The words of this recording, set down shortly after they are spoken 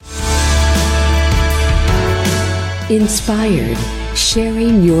Inspired,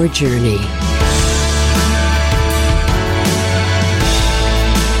 sharing your journey.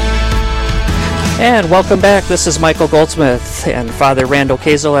 And welcome back. This is Michael Goldsmith and Father Randall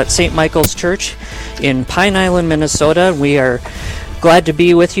Kazel at St. Michael's Church in Pine Island, Minnesota. We are glad to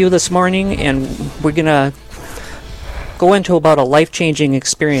be with you this morning, and we're going to go into about a life-changing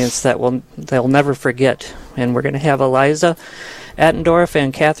experience that they'll never forget. And we're going to have Eliza Attendorf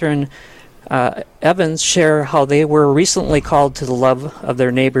and Catherine Evans share how they were recently called to the love of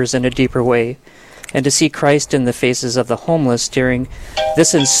their neighbors in a deeper way and to see Christ in the faces of the homeless during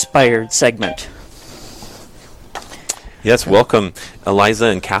this inspired segment. Yes, welcome, Eliza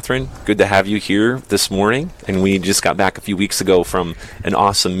and Catherine. Good to have you here this morning. And we just got back a few weeks ago from an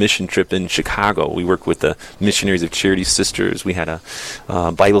awesome mission trip in Chicago. We worked with the Missionaries of Charity Sisters. We had a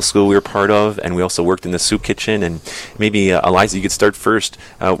Bible school we were part of, and we also worked in the soup kitchen. And maybe, Eliza, you could start first.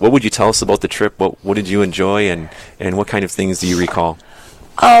 What would you tell us about the trip? What did you enjoy, and what kind of things do you recall?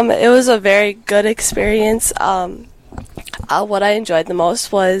 It was a very good experience. What I enjoyed the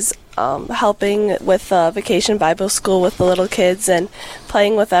most was helping with Vacation Bible School with the little kids and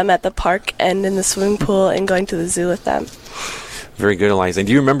playing with them at the park and in the swimming pool and going to the zoo with them. Very good, Eliza. And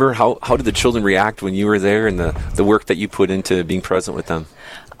do you remember how did the children react when you were there and the work that you put into being present with them?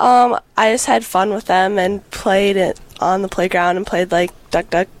 I just had fun with them and played it on the playground and played like Duck,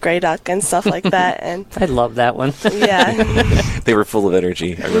 Duck, Gray Duck and stuff like that. And I love that one. Yeah. They were full of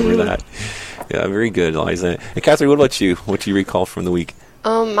energy. I remember that. Yeah, very good, Eliza. And Catherine, what about you? What do you recall from the week?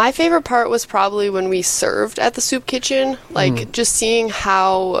 My favorite part was probably when we served at the soup kitchen, just seeing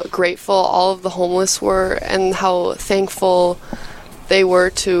how grateful all of the homeless were and how thankful they were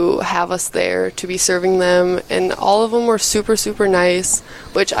to have us there to be serving them, and all of them were super, super nice,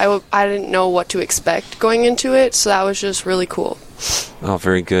 which I didn't know what to expect going into it, so that was just really cool. Oh,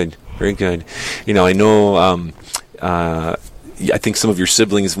 very good. Very good. You know, I know I think some of your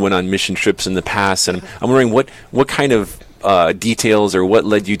siblings went on mission trips in the past, and I'm wondering what kind of details or what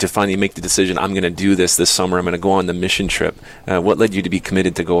led you to finally make the decision, I'm going to do this summer, I'm going to go on the mission trip. What led you to be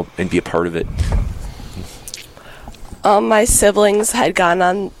committed to go and be a part of it? My siblings had gone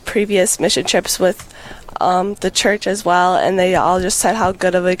on previous mission trips with the church as well, and they all just said how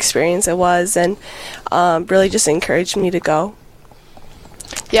good of an experience it was and really just encouraged me to go.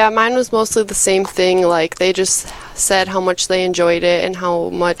 Yeah, mine was mostly the same thing. Like, they just said how much they enjoyed it and how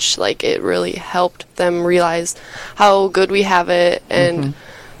much, like, it really helped them realize how good we have it and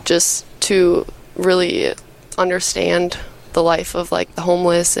just to really understand the life of, like, the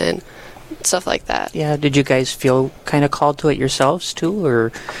homeless and stuff like that. Yeah, did you guys feel kind of called to it yourselves, too?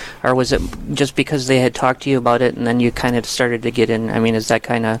 Or was it just because they had talked to you about it and then you kind of started to get in? I mean, is that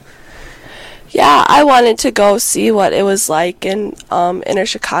kind of... Yeah, I wanted to go see what it was like in inner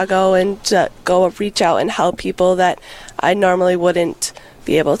Chicago and to go reach out and help people that I normally wouldn't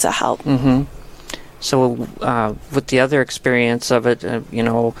be able to help. Mm-hmm. So with the other experience of it,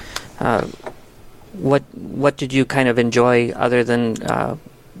 what did you kind of enjoy other than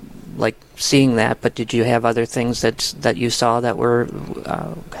like seeing that? But did you have other things that you saw that were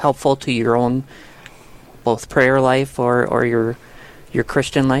helpful to your own both prayer life or your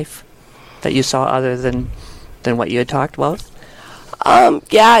Christian life? That you saw other than what you had talked about?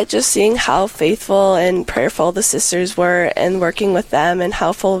 Yeah, just seeing how faithful and prayerful the sisters were and working with them and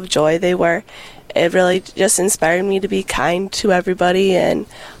how full of joy they were. It really just inspired me to be kind to everybody, and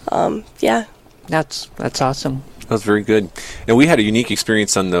yeah. That's awesome. That was very good. And we had a unique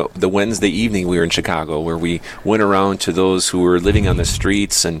experience on the Wednesday evening we were in Chicago, where we went around to those who were living on the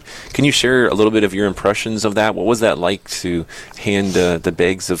streets. And can you share a little bit of your impressions of that? What was that like to hand the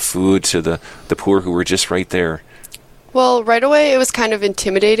bags of food to the poor who were just right there? Well, right away it was kind of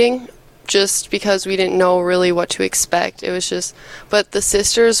intimidating just because we didn't know really what to expect. It was just, but the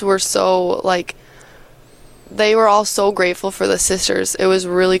sisters were so, like, they were all so grateful for the sisters. It was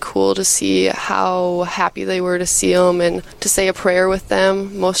really cool to see how happy they were to see them and to say a prayer with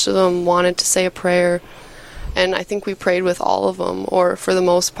them. Most of them wanted to say a prayer, and I think we prayed with all of them, or for the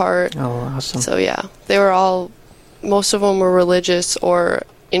most part. Oh, awesome. So yeah, they were all, most of them were religious or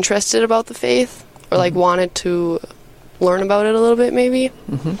interested about the faith, or like wanted to learn about it a little bit maybe.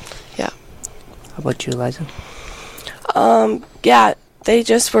 Yeah. How about you, Eliza? Yeah, they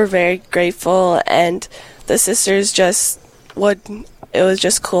just were very grateful, and the sisters it was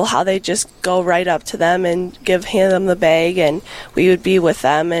just cool how they just go right up to them and hand them the bag, and we would be with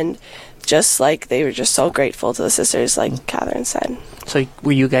them, and just like they were just so grateful to the sisters, like Catherine said. So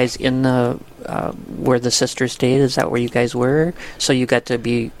were you guys in the where the sisters stayed? Is that where you guys were? So you got to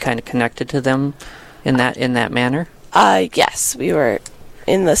be kind of connected to them in that manner? Yes, we were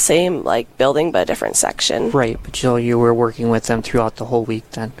in the same like building but a different section. Right, but so you were working with them throughout the whole week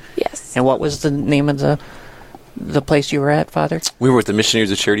then. Yes. And what was the name of the place you were at, Father? We were with the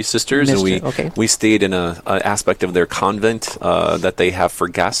Missionaries of Charity Sisters, and we stayed in a aspect of their convent that they have for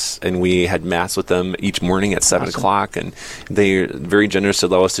guests, and we had mass with them each morning at 7 o'clock, and they're very generous to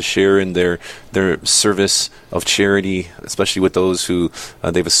allow us to share in their service of charity, especially with those who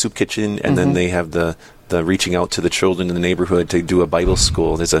they have a soup kitchen, and then they have the reaching out to the children in the neighborhood to do a Bible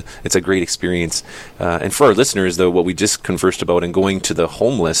school. It's a great experience. And for our listeners, though, what we just conversed about and going to the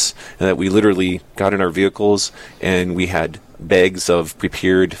homeless, that we literally got in our vehicles and we had bags of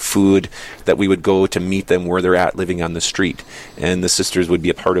prepared food that we would go to meet them where they're at, living on the street. And the sisters would be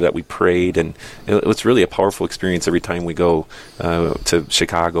a part of that. We prayed, and it's really a powerful experience every time we go to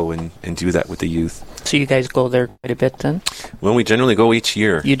Chicago and do that with the youth. So you guys go there quite a bit then? Well, we generally go each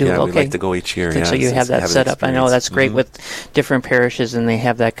year. You do? Yeah, okay. we like to go each year. Good. Yeah, so you have that set up. I know that's great Mm-hmm. with different parishes, and they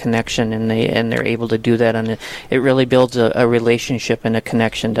have that connection, and they're able to do that, and it really builds a relationship and a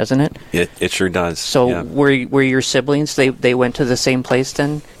connection, doesn't it? It sure does. So were your siblings, they went to the same place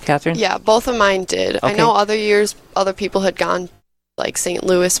then, Catherine? Yeah, both of mine did. Okay. I know other years other people had gone like St.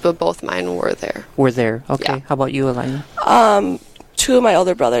 Louis, but both mine were there. Were there. Okay. Yeah. How about you, Elena? Two of my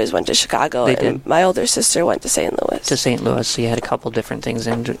older brothers went to Chicago, They and did? my older sister went to St. Louis. To St. Louis, so you had a couple different things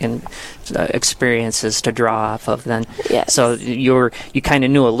and experiences to draw off of then. Yes. So you kind of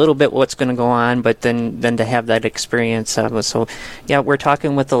knew a little bit what's going to go on, but then to have that experience. So yeah, we're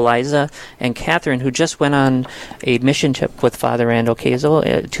talking with Eliza and Catherine, who just went on a mission trip with Father Randall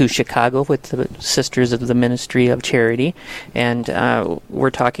Kazel to Chicago with the Sisters of the Ministry of Charity, and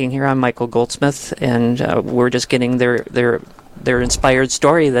we're talking here on Michael Goldsmith, and we're just getting their inspired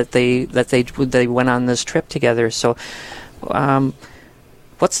story that they went on this trip together. So,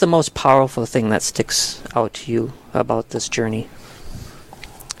 what's the most powerful thing that sticks out to you about this journey?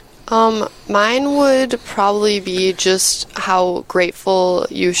 Mine would probably be just how grateful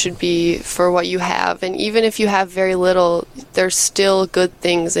you should be for what you have, and even if you have very little, there's still good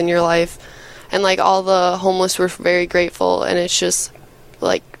things in your life. And like all the homeless were very grateful, and it's just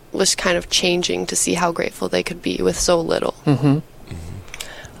like was kind of changing to see how grateful they could be with so little. Mm-hmm.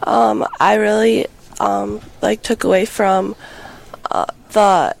 I really took away from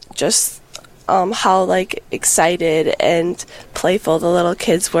the just how like excited and playful the little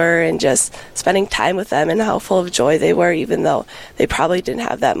kids were, and just spending time with them, and how full of joy they were, even though they probably didn't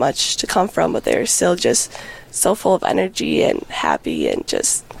have that much to come from, but they were still just so full of energy and happy and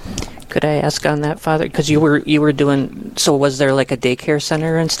just. Could I ask on that, Father? Because you were doing. So was there like a daycare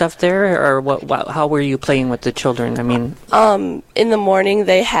center and stuff there, or what? How were you playing with the children? I mean, in the morning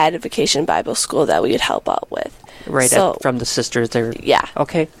they had a vacation Bible school that we would help out with. From the sisters there. Yeah.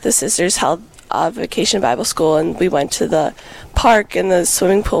 Okay. The sisters held a vacation Bible school, and we went to the park and the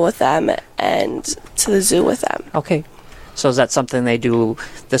swimming pool with them, and to the zoo with them. Okay. So is that something they do?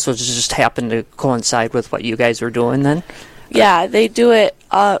 This was just happened to coincide with what you guys were doing then? Yeah, they do it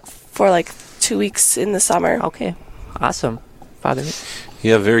for like 2 weeks in the summer. Okay, awesome, Father.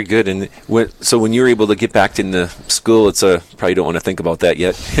 Yeah, very good. And so when you were able to get back into school, it's probably don't want to think about that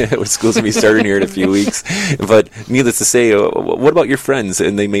yet. School's going to be starting here in a few weeks. But needless to say, what about your friends?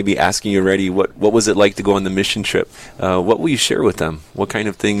 And they may be asking you already, what was it like to go on the mission trip? What will you share with them? What kind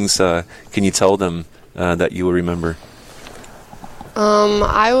of things can you tell them that you will remember?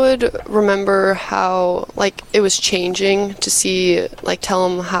 I would remember how, like, it was changing to see, like, tell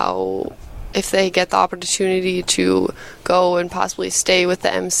them how, if they get the opportunity to go and possibly stay with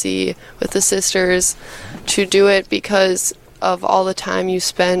the MC, with the sisters, to do it because of all the time you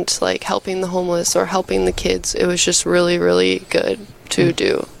spent, like, helping the homeless or helping the kids. It was just really, really good to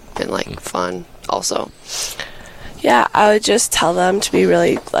do and, like, fun also. Yeah, I would just tell them to be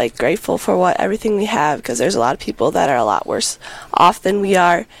really like grateful for everything we have, because there's a lot of people that are a lot worse off than we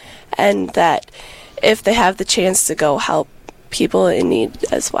are, and that if they have the chance to go help people in need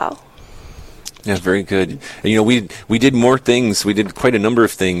as well. Yeah, very good. And, we did more things. We did quite a number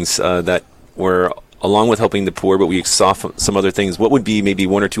of things that were along with helping the poor, but we saw some other things. What would be maybe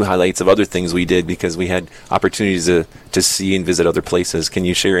one or two highlights of other things we did, because we had opportunities to see and visit other places? Can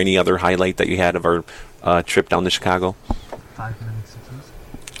you share any other highlight that you had of our trip down to Chicago? 5 minutes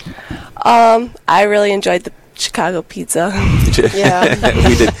cities. I really enjoyed the Chicago pizza. Yeah.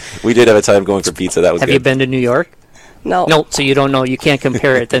 we did have a time going for pizza. That was Have good. you been to New York? No. No, so you don't know. You can't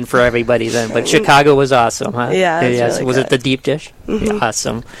compare it then for everybody then. But Chicago was awesome, huh? Yeah, it was really Was it good. the deep dish? Yeah,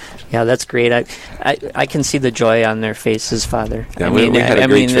 awesome. Yeah, that's great. I can see the joy on their faces, Father. Yeah, we had a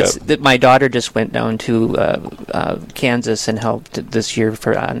great trip. My daughter just went down to Kansas and helped this year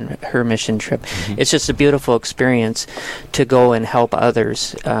on her mission trip. It's just a beautiful experience to go and help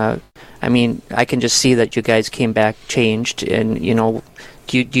others. I mean, I can just see that you guys came back changed, and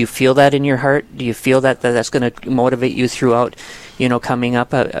do you feel that in your heart? Do you feel that that's going to motivate you throughout, coming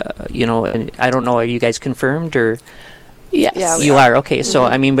up? And I don't know. Are you guys confirmed or? Yes. Yeah, You are, okay. So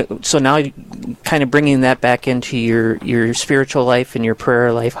I mean, so now kind of bringing that back into your spiritual life and your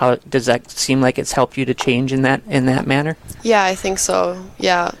prayer life. How does that seem like it's helped you to change in that manner? Yeah, I think so.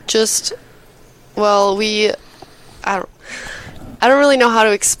 Yeah, well, I don't really know how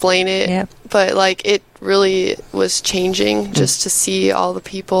to explain it. Yeah. But like it really was changing just to see all the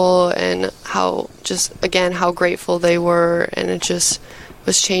people and how grateful they were, and it just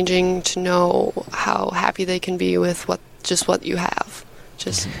was changing to know how happy they can be with what you have.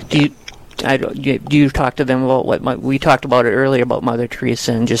 Do you talk to them about we talked about it earlier about Mother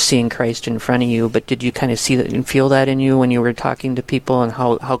Teresa and just seeing Christ in front of you, but did you kind of see that and feel that in you when you were talking to people and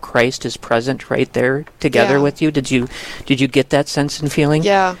how Christ is present right there together with you? Did you get that sense and feeling?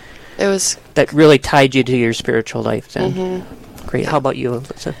 Yeah, it was. That really tied you to your spiritual life then. Mm-hmm. Great. How about you,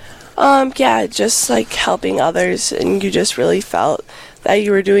 Alyssa? Yeah, just like helping others, and you just really felt that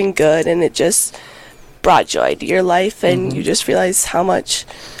you were doing good, and it just brought joy to your life, and you just realized how much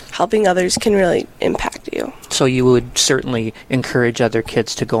helping others can really impact you. So you would certainly encourage other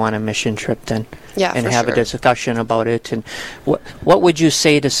kids to go on a mission trip then? Yeah, and for have sure. a discussion about it. And what would you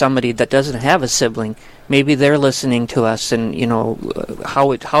say to somebody that doesn't have a sibling? Maybe they're listening to us, and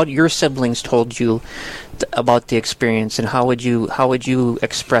how your siblings told you about the experience, and how would you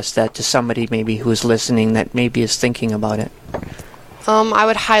express that to somebody maybe who's listening that maybe is thinking about it? I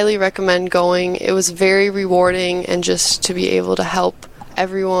would highly recommend going. It was very rewarding, and just to be able to help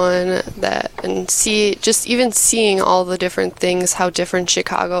everyone and seeing all the different things, how different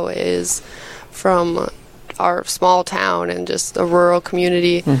Chicago is from our small town and just a rural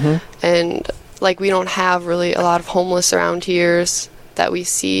community. And like we don't have really a lot of homeless around here that we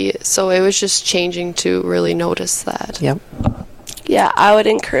see, so it was just changing to really notice that. Yep. Yeah, I would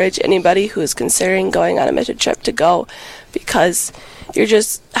encourage anybody who is considering going on a mission trip to go, because you're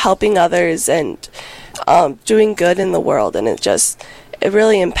just helping others and doing good in the world, and it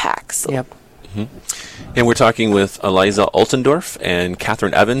really impacts. Yep. And we're talking with Eliza Altendorf and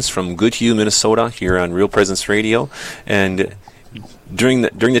Catherine Evans from Goodhue, Minnesota, here on Real Presence Radio. And during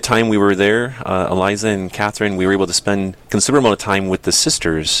the time we were there, Eliza and Catherine, we were able to spend a considerable amount of time with the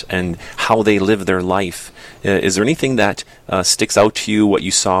sisters and how they live their life. Is there anything that sticks out to you, what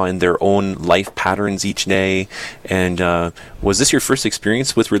you saw in their own life patterns each day? And was this your first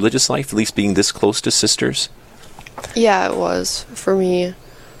experience with religious life, at least being this close to sisters? Yeah, it was for me.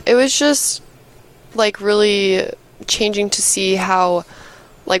 It was just like really changing to see how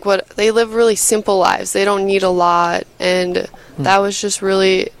what they live really simple lives. They don't need a lot, and that was just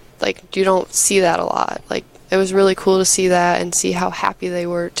really you don't see that a lot. It was really cool to see that and see how happy they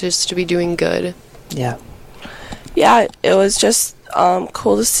were just to be doing good. Yeah. Yeah, it was just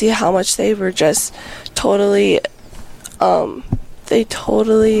cool to see how much they were just totally were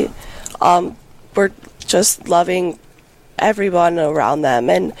just loving everyone around them,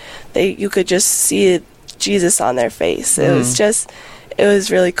 and you could just see Jesus on their face. It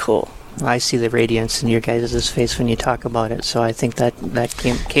was really cool. Well, I see the radiance in your guys' face when you talk about it, so I think that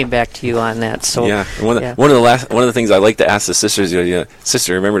came back to you on that. So yeah, one of the things I like to ask the sisters,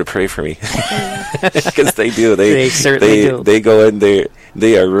 sister, remember to pray for me, because they do. They certainly do. They go in there.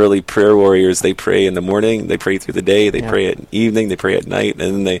 They are really prayer warriors. They pray in the morning. They pray through the day. They pray at evening. They pray at night,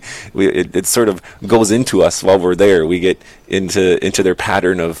 and then it sort of goes into us while we're there. We get into their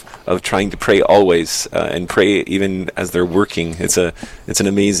pattern of trying to pray always and pray even as they're working. It's an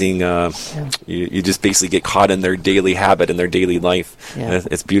amazing. You just basically get caught in their daily habit and their daily life. Yeah.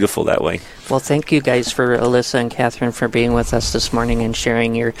 It's beautiful that way. Well, thank you guys for Alyssa and Catherine for being with us this morning and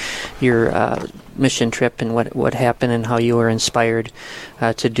sharing your mission trip and what happened and how you were inspired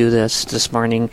to do this morning.